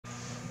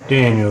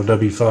Daniel,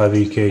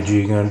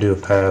 W5EKG, going to do a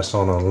pass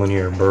on a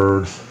linear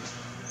bird.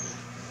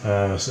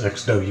 It's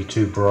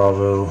XW-2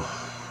 Bravo,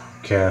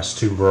 cast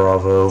 2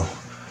 Bravo.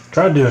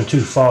 Tried doing 2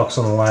 Fox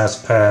on the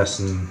last pass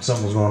and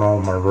something was going on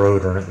with my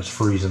rotor and it was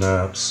freezing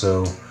up,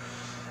 so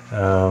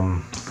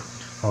I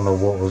don't know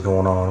what was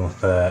going on with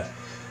that.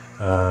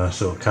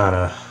 So it kind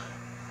of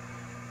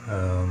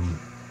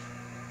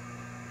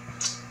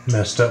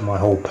messed up my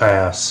whole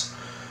pass.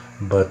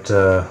 But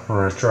we're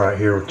going to try it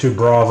here with 2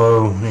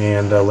 Bravo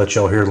and let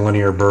y'all hear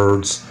linear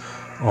birds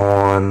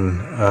on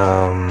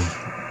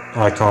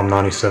Icom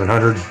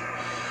 9700.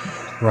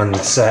 Running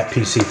SAT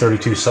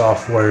PC32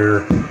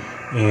 software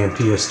and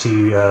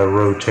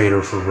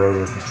PSTRotator for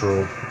rotor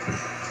control.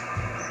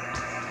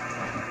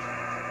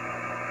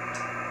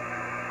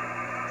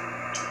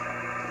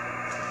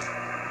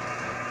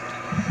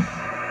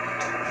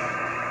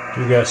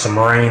 We got some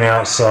rain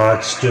outside.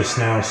 It's just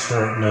now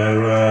starting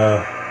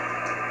to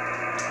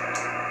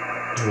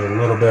do a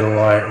little bit of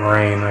light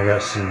rain. I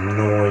got some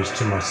noise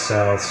to my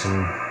south.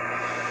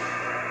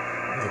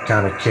 It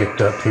kind of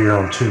kicked up here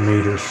on 2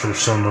 meters for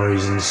some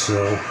reason.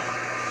 So.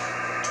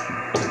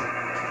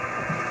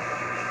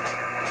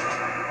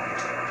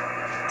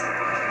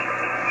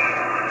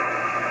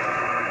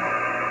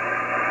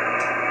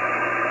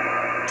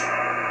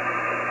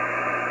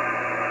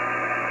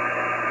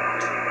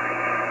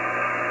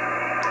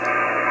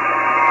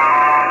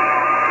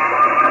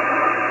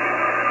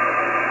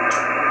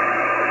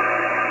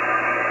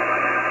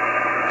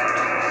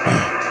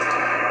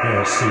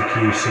 Yeah,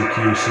 CQ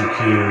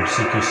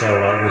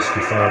Satellite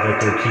Whiskey 5,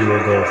 Echo Kilo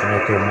Golf, and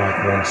Echo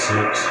Mike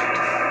 16.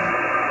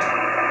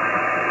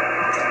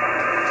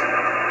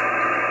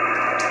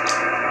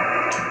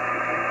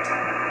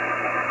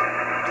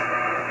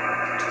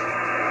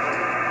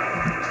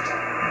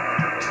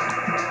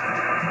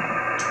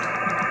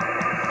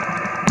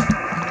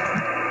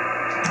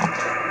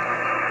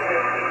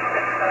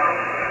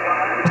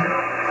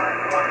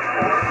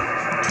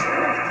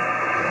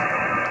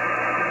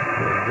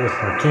 Adjust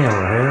my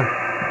camera here.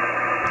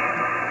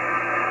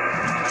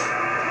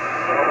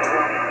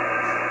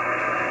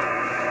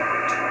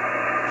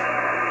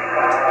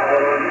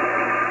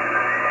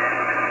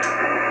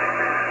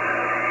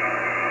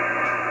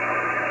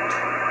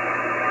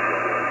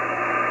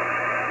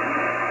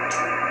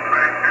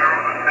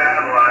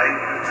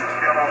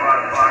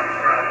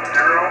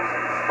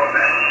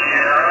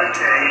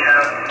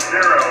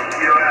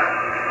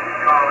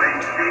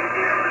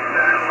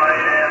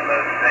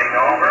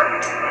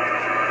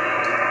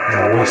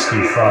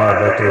 Whiskey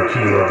 5, Echo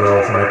Kilo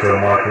Golf, and Echo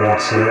Mike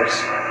 16.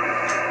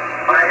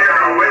 I hear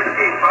a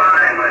Whiskey 5,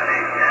 I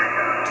think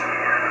Echo.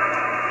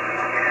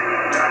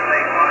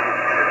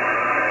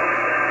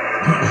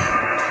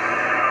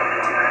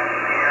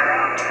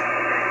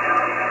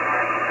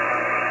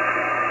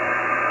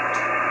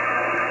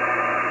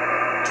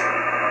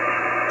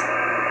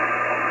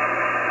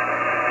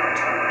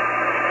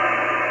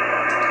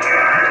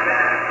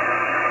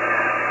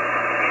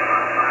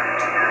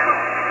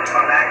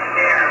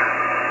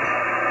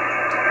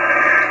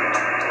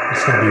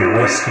 It's going to be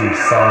Whiskey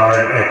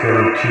 5, Echo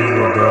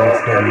Kilo Golf,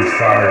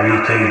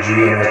 W5EKG,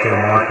 and Echo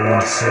Mike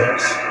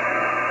 16.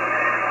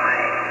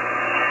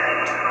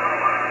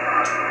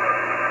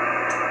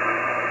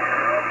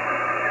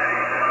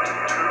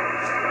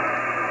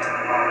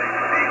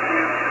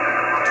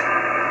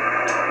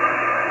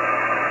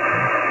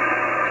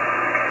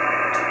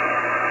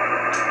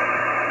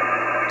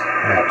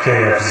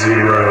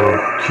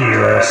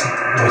 KF0QS,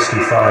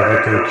 Whiskey 5,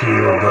 Echo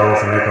Kilo Golf,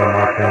 and Echo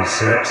Mike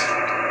 16.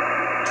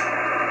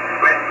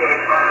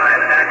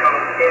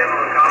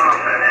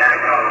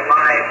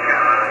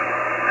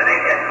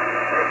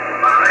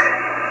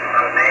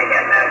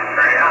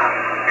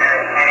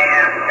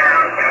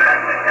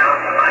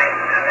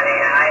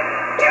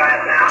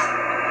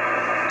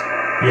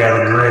 Yeah,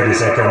 the grid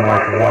is Echo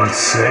Mike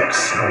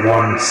 1616.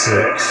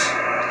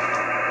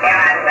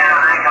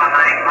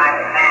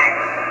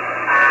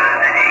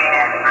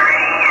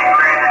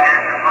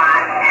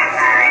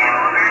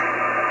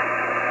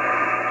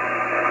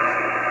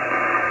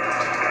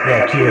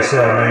 Yeah,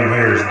 QSL name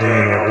here is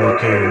Daniel,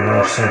 located in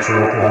North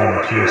Central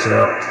Oklahoma,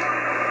 QSL.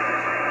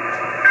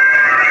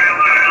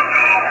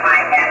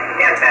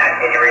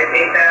 Can you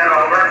repeat that?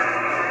 Over.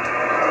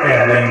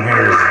 Yeah, name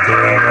here is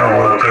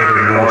Daniel, located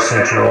in North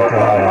Central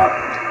Oklahoma.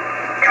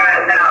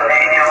 QSL,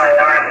 Daniel in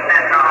North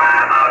Central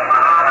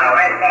Oklahoma,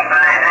 Whiskey 5,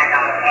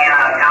 Echo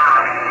Kilo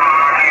Golf,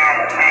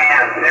 and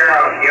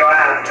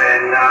KF0QS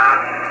in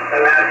the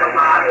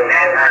metropolitan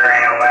Denver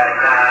area with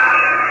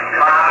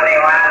cloudy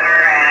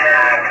weather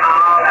and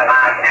cold,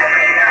 about 10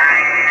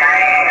 meters,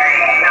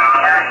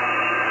 over.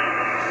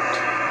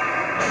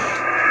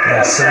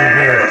 Yeah, same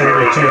here,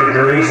 32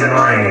 degrees and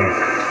raining.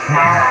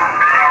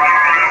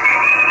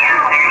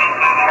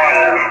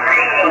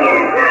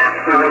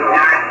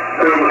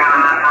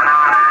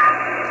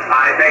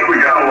 I think we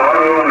got a lot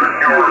of other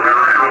viewers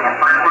area with the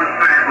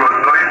frequency, but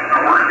nice to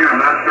work you, and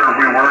that's where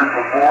we weren't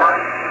before.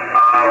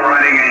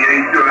 Running a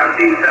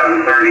XW-2B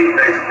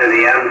 736 to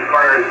the M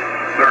squared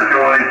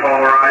circularly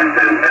polarized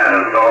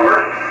antennas,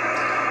 over.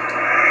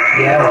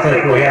 Yeah, I don't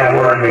think we have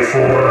worked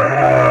before.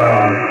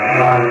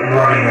 I'm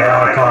running the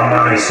Icom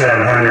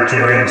 9700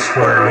 2-inch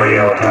square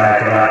radio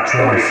pack about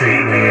 20 feet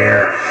in the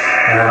air.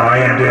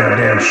 I am doing a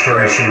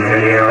demonstration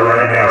video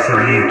right now for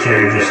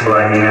YouTube, just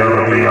letting you know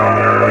it'll be on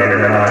there later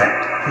tonight.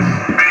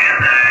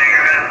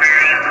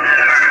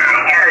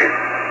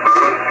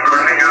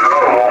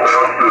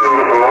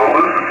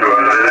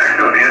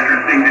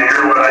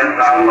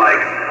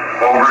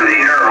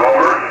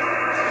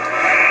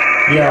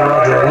 Yeah,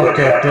 Roger, look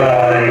at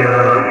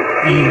your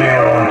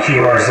email on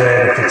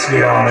QRZ if it's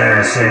good on there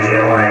and send you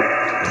a link.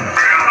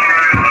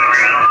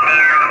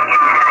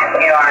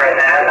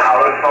 QRZ,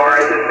 I'll look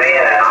forward to seeing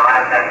it. I'll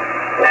have to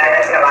send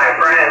it to my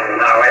friends.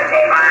 So with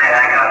T-Mine,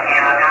 I go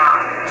Telecom.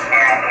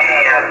 Here at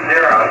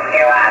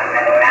KF0QS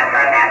in the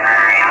Metro Denver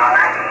area,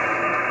 over.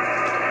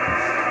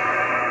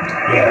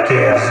 Yeah,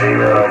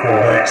 KF0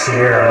 Quebec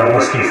Sierra,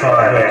 Whiskey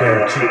 5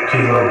 Echo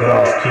Kilo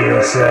Golf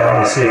QSL.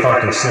 Let's see if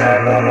I can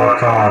snag one more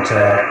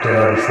contact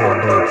before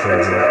the bird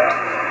fades out.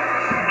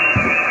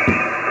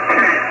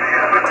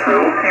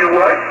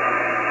 What?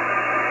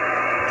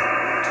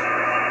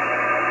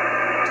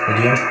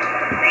 Again?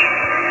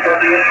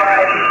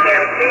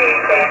 W5EKT,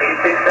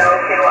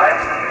 KB60QS.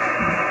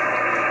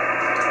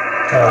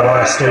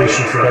 Last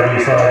station for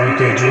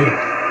W5EKG.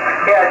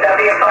 Yeah,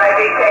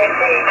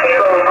 W5EKT,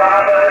 Kilo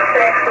Bravo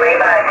 6,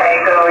 Lima,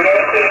 Tango,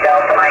 Yankee,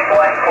 Delta Mike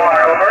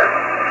 14, over.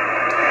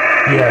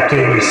 Yeah,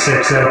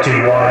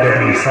 KB6LTY,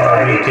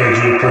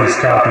 W5EKG, please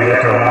copy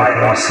Echo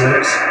Mike 16.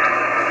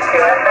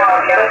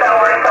 QSL,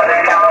 we're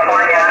Southern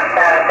California.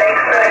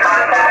 Thanks for the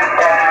contact,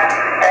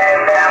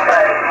 and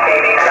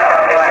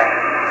KB60QS.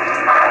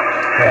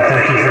 Yeah,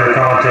 thank you for the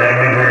contact.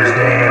 Name here is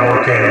Daniel,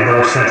 located in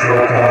North Central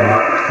Oklahoma.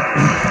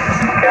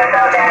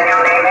 QSL, Daniel,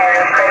 name here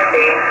is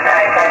Christy,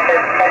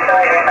 Central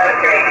Area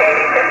 03,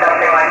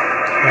 KB60QS.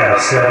 Yeah,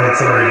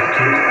 7-3.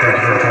 Thank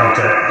you for the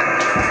contact.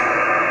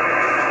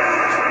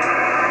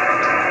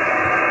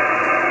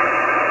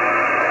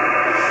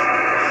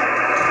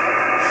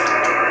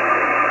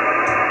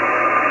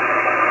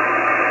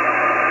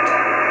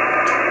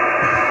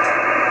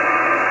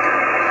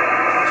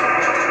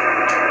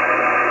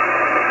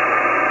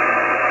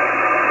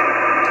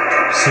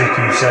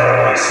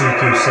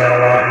 CQ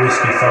satellite,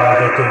 Whiskey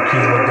 5, Echo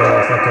Kilo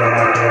Golf, Echo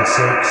Mike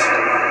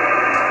 16.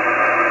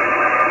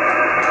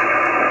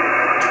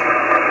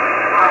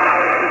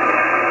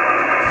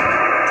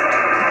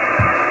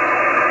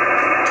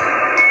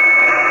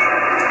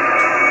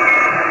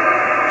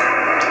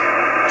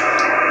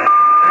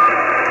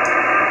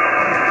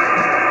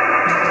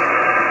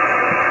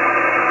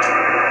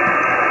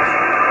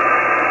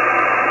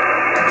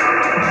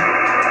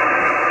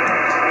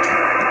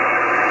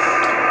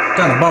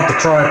 Kind of bumped the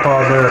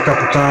tripod there a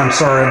couple times.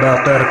 Sorry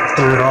about that. If I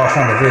threw it off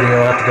on the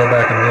video, I'll have to go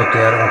back and look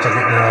at it once I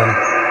get done.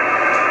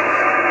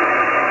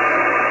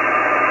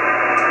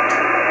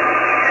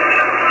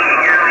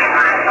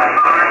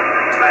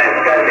 It's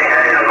good to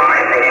hear your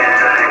voice again.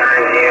 I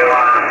heard you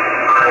on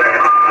the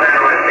call there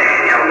with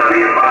Daniel,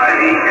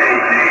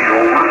 W5EKG,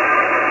 over.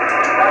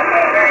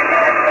 Okay, very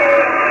good.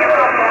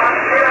 Kilo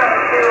Box 0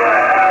 to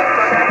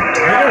Quebec.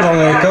 There's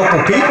only a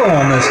couple people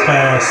on this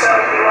pass.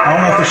 I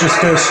don't know if it's just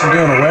because we're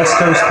doing a West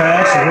Coast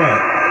pass or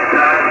what.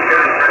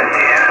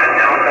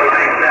 Delta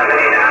Mike 79.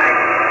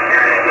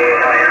 You're in a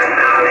diesel, you're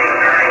sounding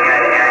very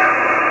good here.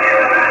 In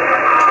the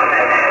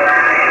metropolitan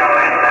Denver area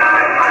with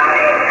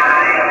cloudy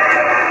skies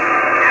and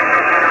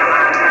temperature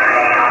around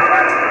 30,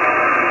 over.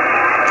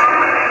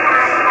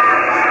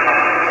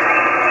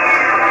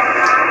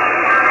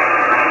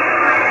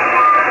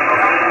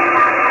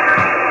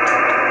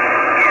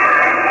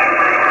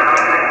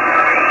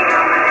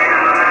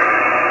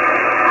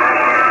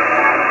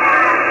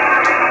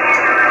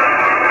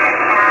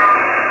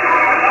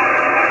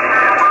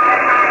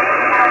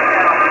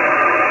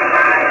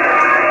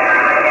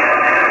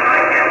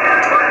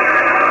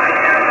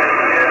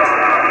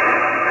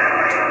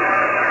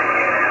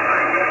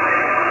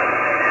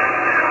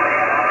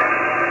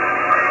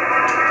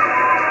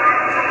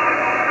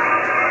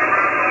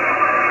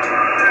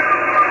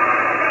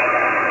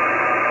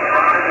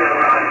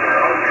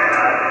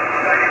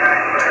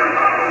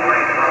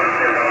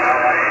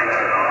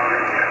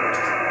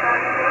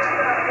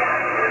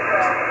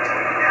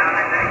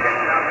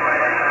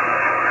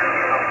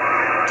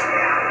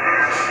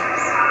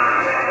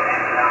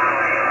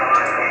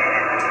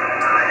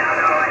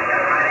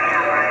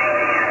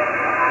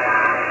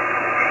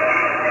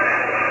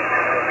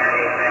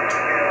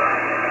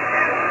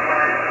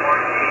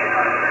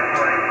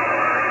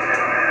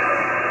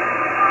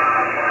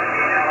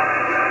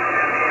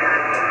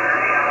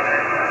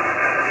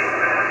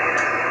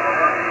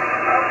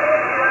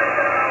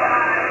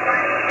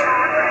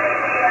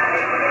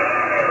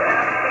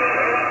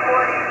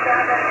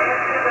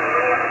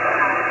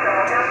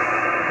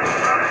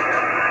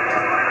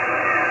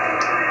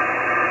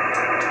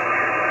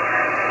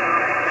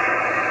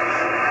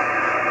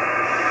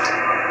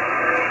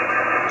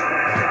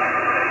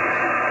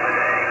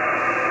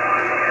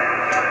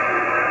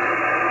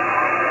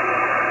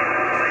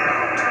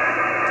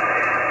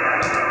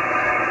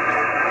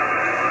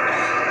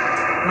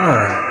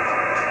 Alright.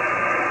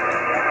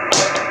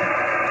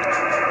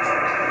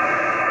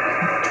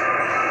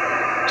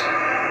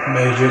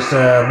 Maybe just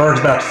bird's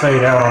about to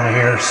fade out on me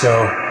here,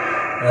 so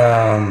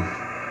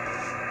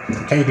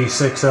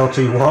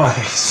KB6LTY,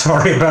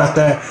 sorry about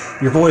that.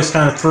 Your voice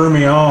kind of threw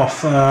me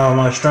off. I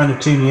was trying to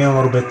tune you in a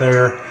little bit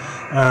there.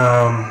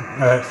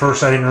 At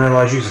first I didn't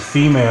realize you was a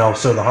female,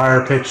 so the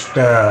higher pitched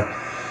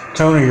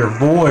tone of your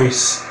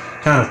voice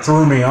kind of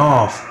threw me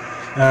off.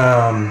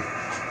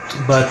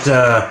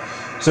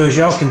 So as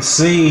y'all can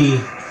see,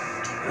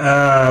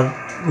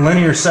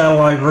 linear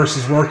satellite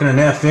versus working in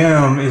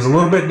FM is a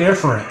little bit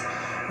different.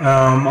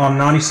 On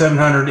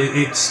 9700,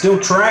 it's still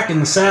tracking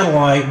the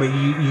satellite, but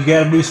you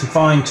got to do some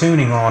fine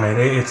tuning on it.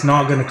 It's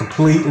not going to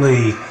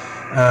completely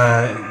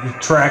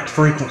track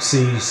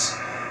frequencies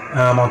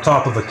on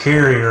top of a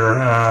carrier,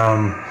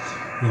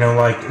 you know,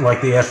 like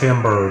the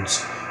FM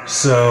birds.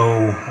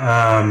 So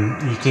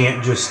you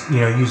can't just, you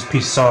know, use a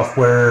piece of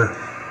software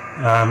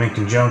in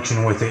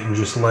conjunction with it and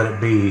just let it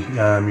be.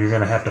 You're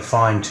going to have to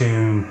fine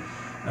tune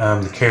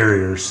the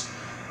carriers.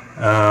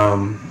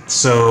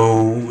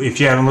 So if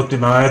you haven't looked at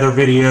my other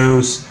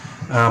videos,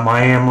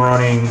 I am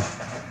running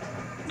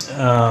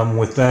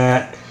with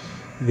that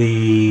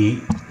the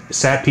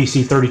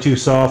SatPC32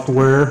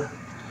 software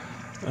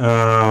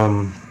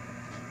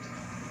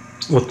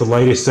with the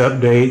latest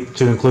update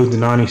to include the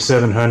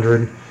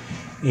 9700,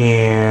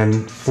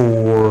 and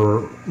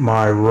for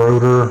my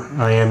rotor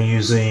I am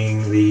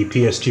using the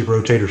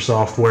PSTRotator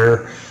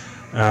software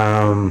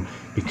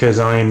because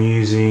I am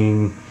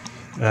using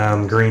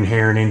Green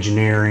Heron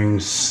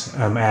Engineering's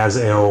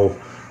as-L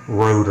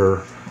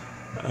rotor.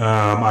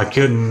 I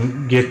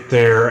couldn't get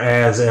their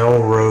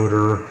as-L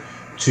rotor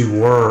to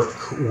work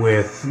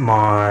with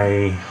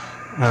my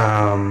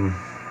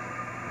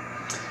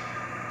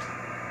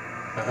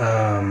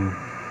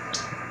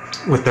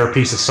with their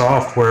piece of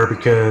software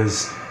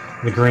because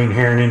the Green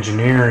Heron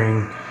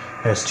Engineering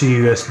has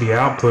 2 USB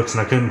outputs,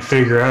 and I couldn't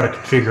figure out a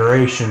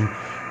configuration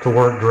to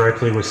work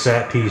directly with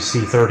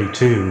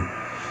SatPC32.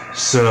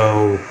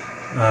 So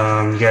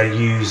you got to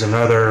use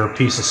another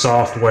piece of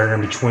software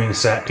in between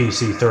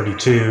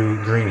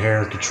SatPC32, Green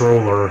Heron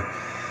controller,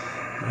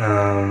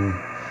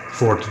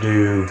 for it to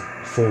do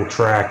full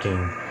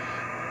tracking.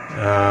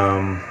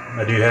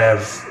 I do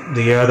have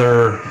the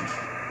other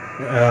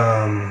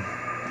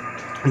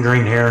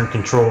Green Heron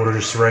controller,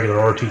 just a regular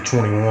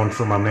RT21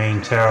 for my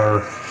main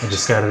tower. I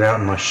just got it out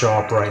in my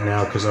shop right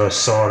now because I was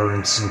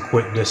soldering some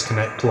quick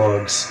disconnect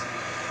plugs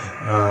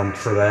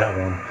for that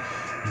one.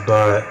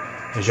 But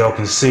as y'all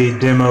can see,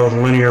 demo of the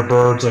linear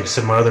birds. Like I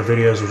said, my other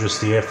videos were just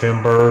the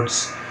FM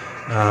birds,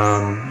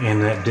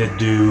 and that did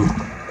do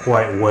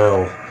quite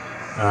well.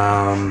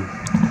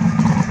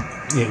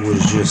 It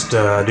was just,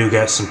 I do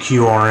got some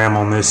QRM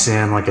on this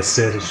end. Like I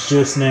said, it's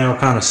just now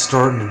kind of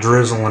starting to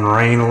drizzle and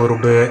rain a little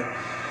bit,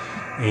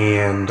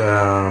 and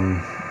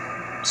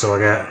so I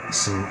got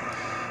some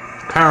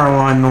power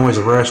line noise,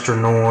 arrestor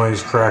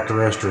noise, cracked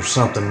arrestor,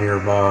 something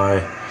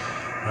nearby.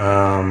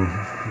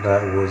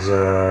 That was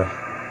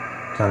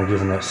kind of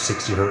giving that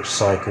 60 hertz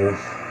cycle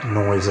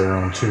noise there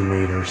on 2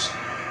 meters.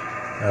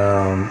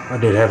 I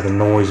did have the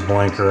noise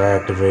blanker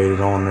activated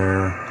on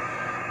there,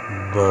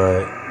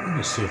 but let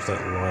me see if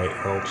that light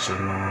helps or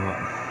not.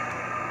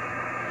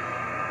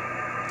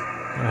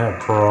 I have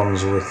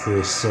problems with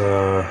this.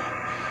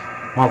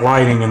 My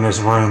lighting in this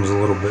room is a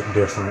little bit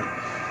different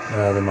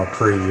than my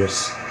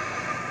previous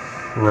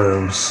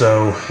room,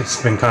 so it's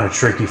been kind of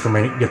tricky for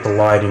me to get the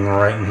lighting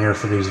right in here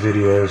for these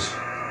videos.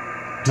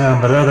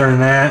 But other than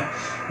that,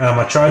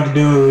 I tried to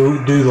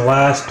do the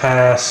last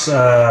pass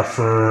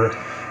for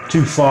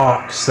 2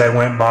 Fox that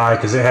went by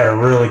because it had a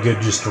really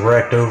good just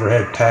direct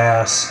overhead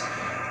pass.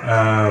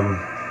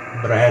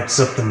 But I had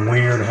something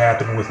weird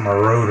happen with my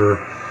rotor,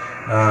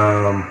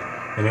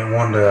 and it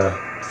wanted to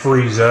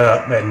freeze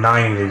up at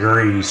 90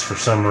 degrees for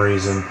some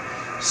reason.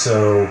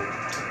 So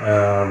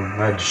I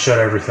had to shut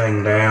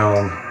everything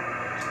down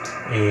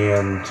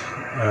and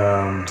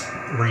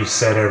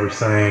reset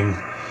everything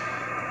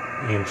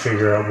and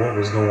figure out what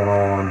was going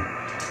on.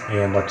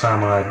 And by the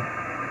time I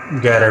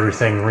got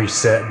everything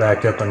reset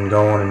back up and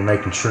going and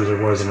making sure there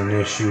wasn't an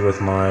issue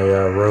with my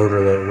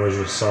rotor, that it was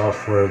just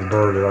software, the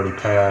bird had already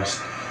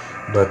passed.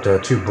 But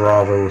 2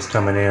 Bravo was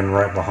coming in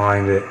right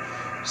behind it,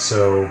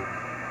 so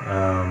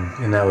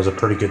and that was a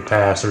pretty good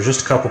pass. There was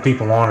just a couple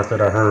people on it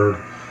that I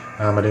heard.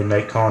 I did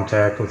make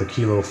contact with a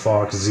Kilo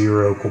Fox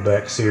 0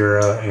 Quebec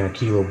Sierra and a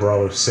Kilo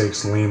Bravo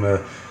 6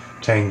 Lima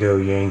Tango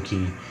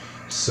Yankee.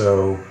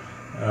 So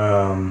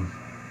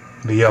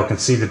but y'all can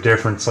see the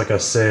difference, like I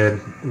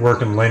said,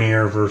 working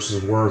linear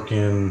versus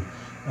working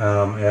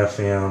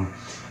FM.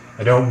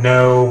 I don't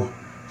know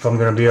if I'm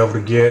going to be able to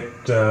get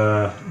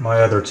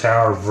my other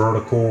tower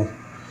vertical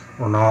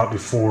or not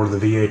before the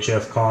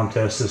VHF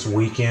contest this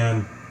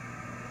weekend,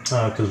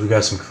 because we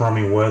got some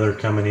crummy weather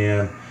coming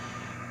in.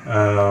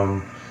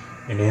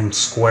 And then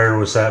Square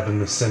was happening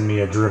to send me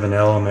a driven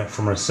element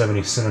from a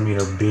 70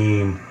 centimeter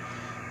beam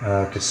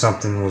because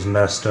something was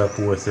messed up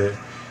with it.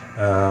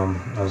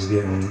 I was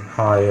getting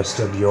high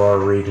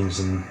SWR readings,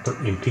 and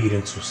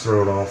impedance was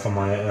thrown off on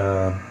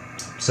my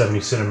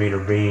 70 centimeter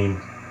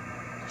beam,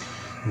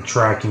 and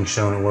tracking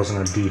showing it wasn't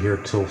going to be here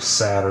till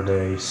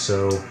Saturday.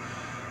 So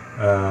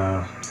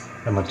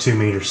and my 2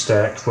 meter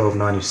stacked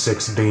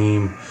 1296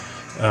 beam,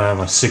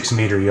 my 6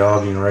 meter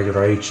Yagi and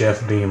regular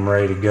HF beam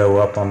ready to go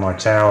up on my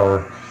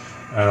tower,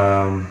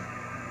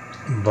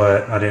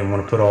 but I didn't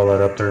want to put all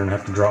that up there and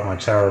have to drop my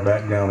tower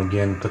back down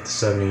again and put the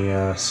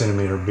 70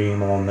 centimeter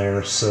beam on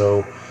there.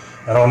 So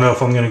I don't know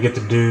if I'm going to get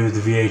to do the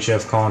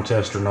VHF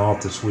contest or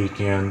not this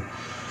weekend.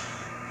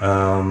 Like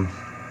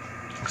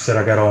I said,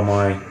 I got all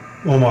my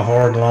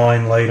hard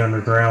line laid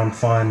underground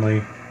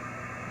finally.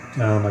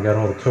 I got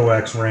all the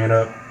coax ran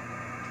up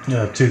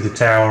to the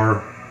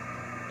tower.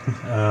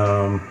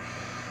 I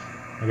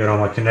got all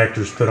my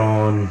connectors put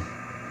on.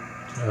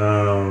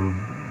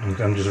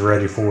 I'm just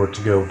ready for it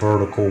to go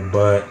vertical,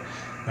 but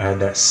I had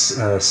that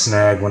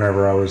snag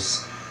whenever I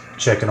was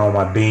checking all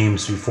my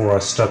beams before I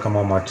stuck them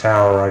on my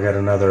tower. I got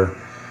another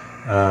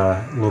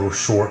little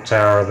short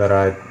tower that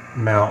I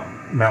mount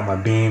my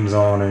beams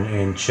on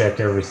and check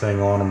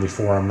everything on them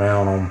before I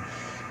mount them,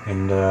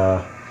 and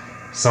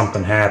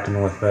something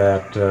happened with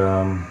that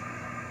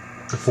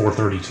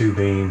 432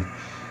 beam,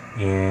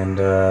 and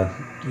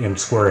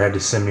M-Square had to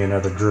send me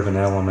another driven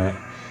element,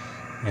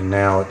 and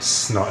now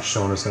it's not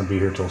showing it's going to be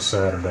here till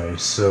Saturday.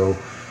 So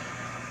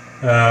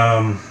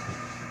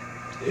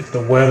if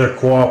the weather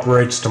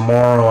cooperates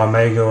tomorrow, I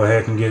may go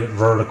ahead and get it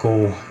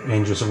vertical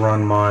and just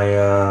run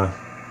my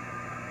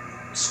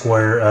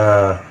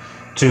square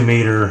 2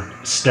 meter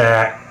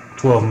stack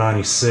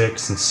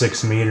 1296 and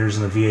 6 meters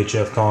in the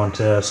VHF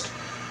contest,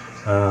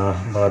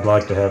 but I'd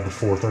like to have the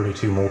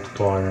 432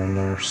 multiplier in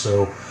there.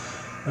 So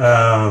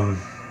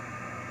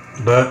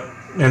but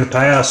in the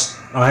past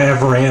I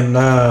have ran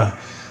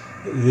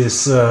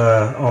this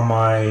on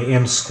my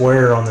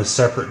M-Square on this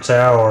separate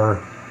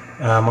tower.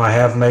 I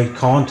have made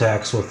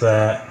contacts with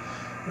that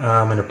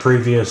in a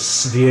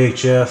previous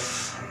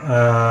VHF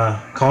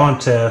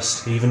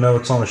contest, even though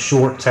it's on a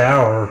short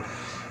tower.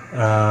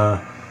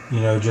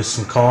 Just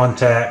some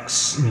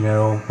contacts,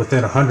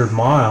 within 100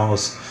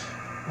 miles,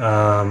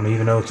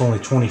 even though it's only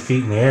 20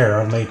 feet in the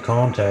air. I've made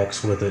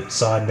contacts with it,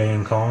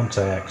 sideband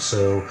contacts,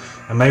 so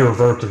I may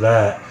revert to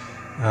that.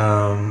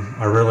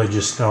 I really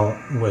just don't,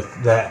 with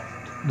that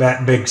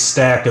big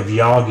stack of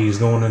Yagis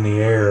going in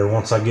the air,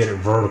 once I get it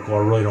vertical, I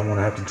really don't want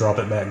to have to drop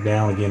it back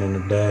down again in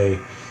a day,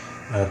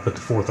 put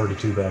the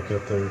 432 back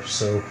up there.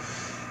 So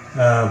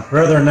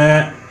rather than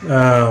that,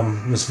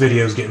 this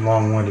video is getting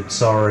long-winded,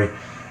 sorry.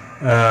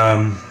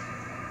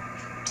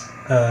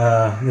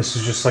 This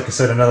is just, like I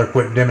said, another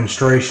quick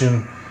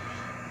demonstration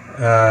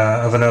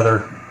of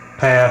another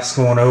pass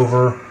going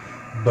over,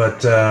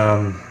 but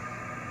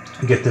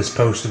get this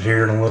posted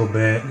here in a little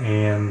bit,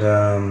 and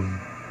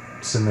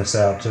send this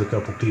out to a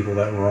couple people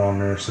that were on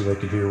there so they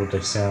could hear what they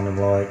sounded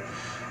like. Like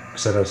I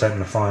said, I was having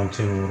to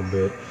fine-tune a little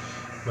bit.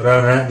 But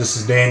other than that, this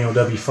is Daniel,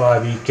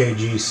 W5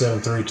 EKG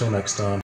 73. Till next time.